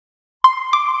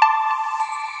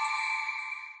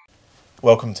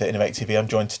Welcome to Inavate TV. I'm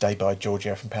joined today by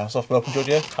Giorgio from Powersoft. Welcome,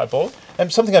 Giorgio. Hi, Paul.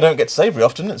 Something I don't get to say very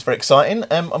often. It's very exciting.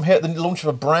 I'm here at the launch of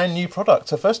a brand new product.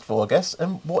 So first of all, I guess,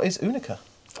 what is Unica?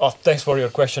 Oh, thanks for your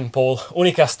question, Paul.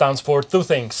 Unica stands for two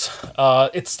things.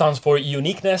 It stands for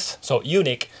uniqueness, so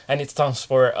unique, and it stands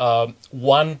for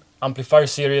one amplifier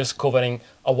series covering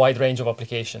a wide range of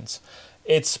applications.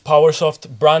 It's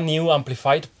Powersoft brand new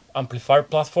amplifier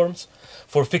platforms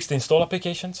for fixed install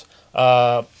applications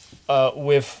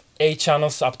with 8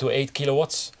 channels up to 8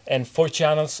 kilowatts and 4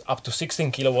 channels up to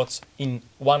 16 kilowatts in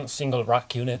one single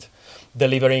rack unit,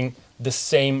 delivering the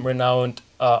same renowned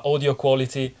audio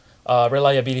quality,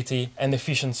 reliability and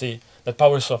efficiency that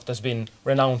Powersoft has been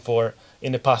renowned for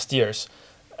in the past years.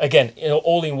 Again,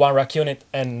 all in one rack unit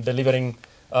and delivering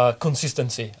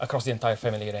consistency across the entire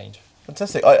family range.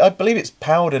 Fantastic. I believe it's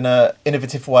powered in an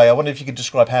innovative way. I wonder if you could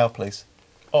describe how, please.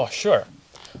 Oh, sure.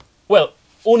 Well,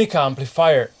 Unica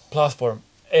amplifier platform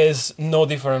is no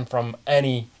different from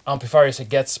any amplifiers. It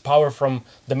gets power from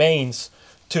the mains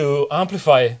to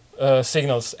amplify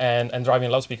signals and driving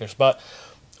loudspeakers. But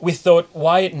we thought,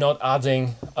 why not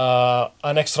adding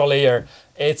an extra layer?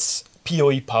 It's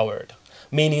PoE powered,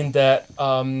 meaning that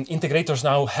integrators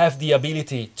now have the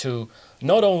ability to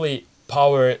not only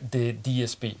power the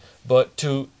DSP, but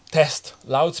to test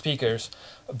loudspeakers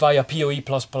via PoE++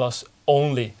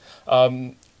 only.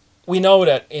 We know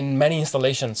that in many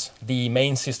installations, the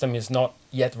main system is not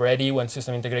yet ready when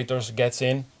system integrators gets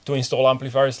in to install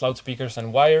amplifiers, loudspeakers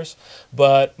and wires,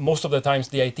 but most of the times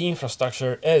the IT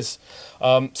infrastructure is.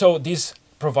 So this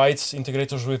provides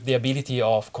integrators with the ability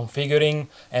of configuring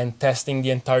and testing the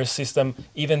entire system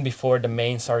even before the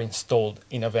mains are installed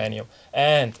in a venue.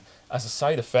 And as a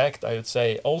side effect, I would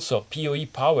say also PoE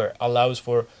power allows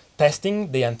for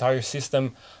testing the entire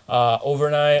system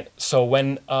overnight. So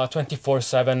when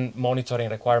 24/7 monitoring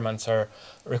requirements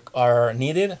are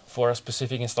needed for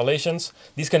specific installations,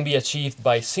 this can be achieved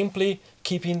by simply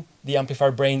keeping the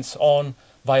amplifier brains on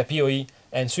via PoE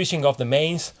and switching off the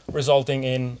mains, resulting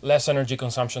in less energy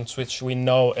consumption, which we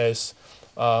know is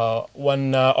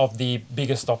one of the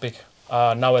biggest topic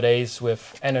nowadays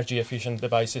with energy efficient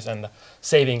devices and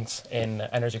savings in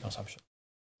energy consumption.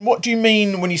 What do you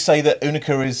mean when you say that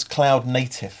Unica is cloud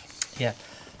native? Yeah,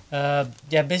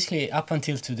 basically up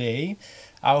until today,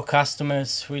 our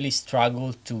customers really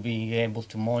struggled to be able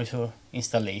to monitor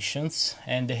installations,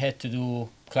 and they had to do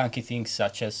clunky things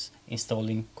such as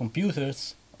installing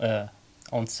computers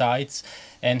on sites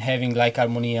and having like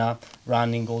Harmonia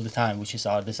running all the time, which is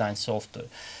our design software.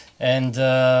 And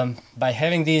by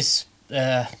having this,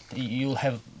 you'll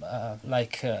have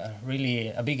really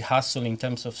a big hassle in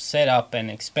terms of setup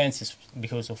and expenses,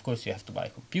 because of course you have to buy a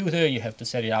computer, you have to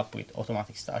set it up with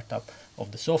automatic startup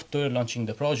of the software, launching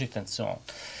the project and so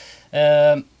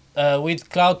on. With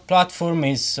cloud platform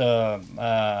with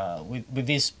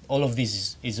this, all of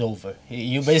this is over.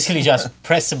 You basically just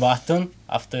press a button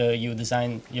after you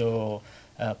design your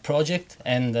project,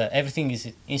 and everything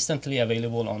is instantly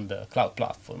available on the cloud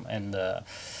platform, and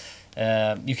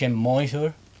you can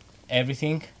monitor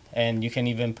everything, and you can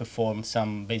even perform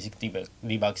some basic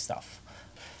debug stuff.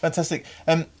 Fantastic.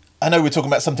 I know we're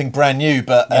talking about something brand new,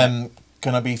 but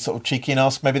can I be sort of cheeky and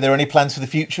ask, maybe there are any plans for the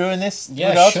future in this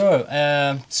regard? Sure.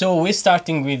 So we're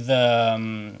starting with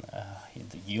the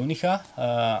Unica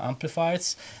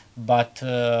amplifiers, but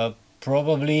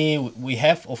probably we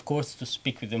have, of course, to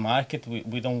speak with the market.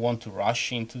 We don't want to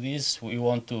rush into this. We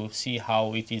want to see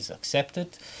how it is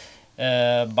accepted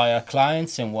by our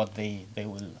clients and what they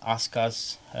will ask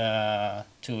us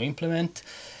to implement.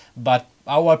 But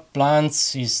our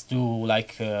plans is to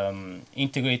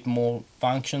integrate more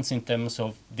functions in terms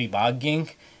of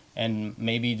debugging, and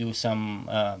maybe do some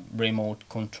remote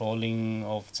controlling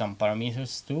of some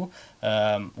parameters too,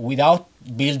 without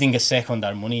building a second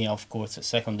Harmonia, of course, a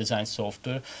second design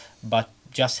software, but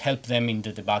just help them in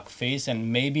the debug phase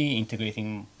and maybe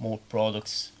integrating more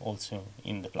products also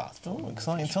in the platform. Oh,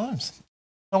 exciting times.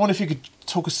 I wonder if you could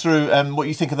talk us through what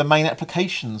you think are the main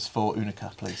applications for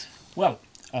Unica, please. Well,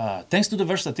 thanks to the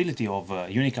versatility of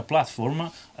Unica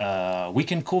platform, we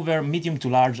can cover medium to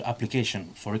large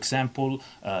application. For example,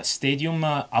 stadium,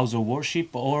 house of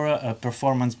worship, or a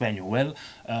performance venue. Well,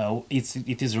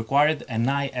 it is required an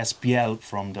ISPL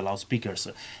from the loudspeakers.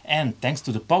 And thanks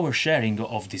to the power sharing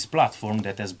of this platform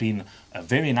that has been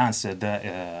very enhanced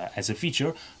as a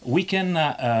feature, we can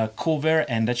cover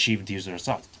and achieve this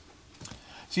result.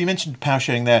 So you mentioned power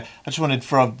sharing there. I just wanted,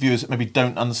 for our viewers that maybe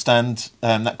don't understand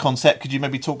that concept, could you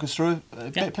maybe talk us through a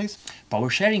bit, please? Power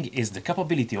sharing is the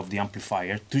capability of the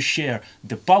amplifier to share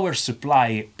the power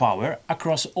supply power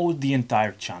across all the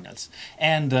entire channels.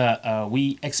 And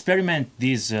we experiment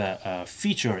this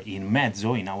feature in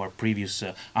mezzo, in our previous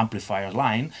amplifier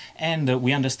line, and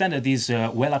we understand that it is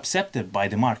well accepted by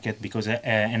the market because it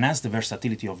enhances the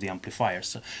versatility of the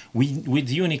amplifiers. With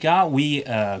Unica, we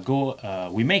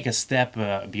make a step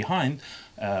behind.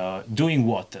 Doing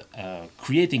what?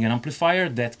 Creating an amplifier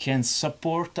that can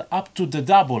support up to the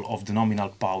double of the nominal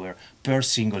power per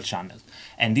single channel.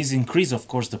 And this increases, of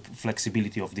course, the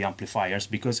flexibility of the amplifiers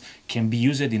because can be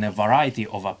used in a variety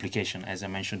of applications, as I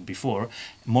mentioned before.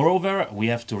 Moreover, we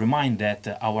have to remind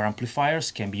that our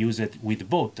amplifiers can be used with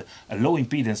both low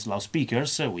impedance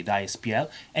loudspeakers with ISPL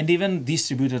and even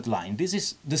distributed line. This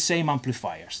is the same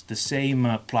amplifiers, the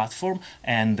same platform,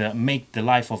 and make the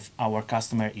life of our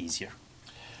customer easier.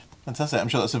 Fantastic. I'm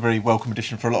sure that's a very welcome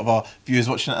addition for a lot of our viewers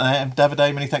watching.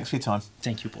 Davide, many thanks for your time.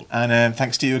 Thank you, Paul. And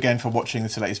thanks to you again for watching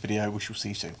this latest video. We shall see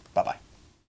you soon. Bye-bye.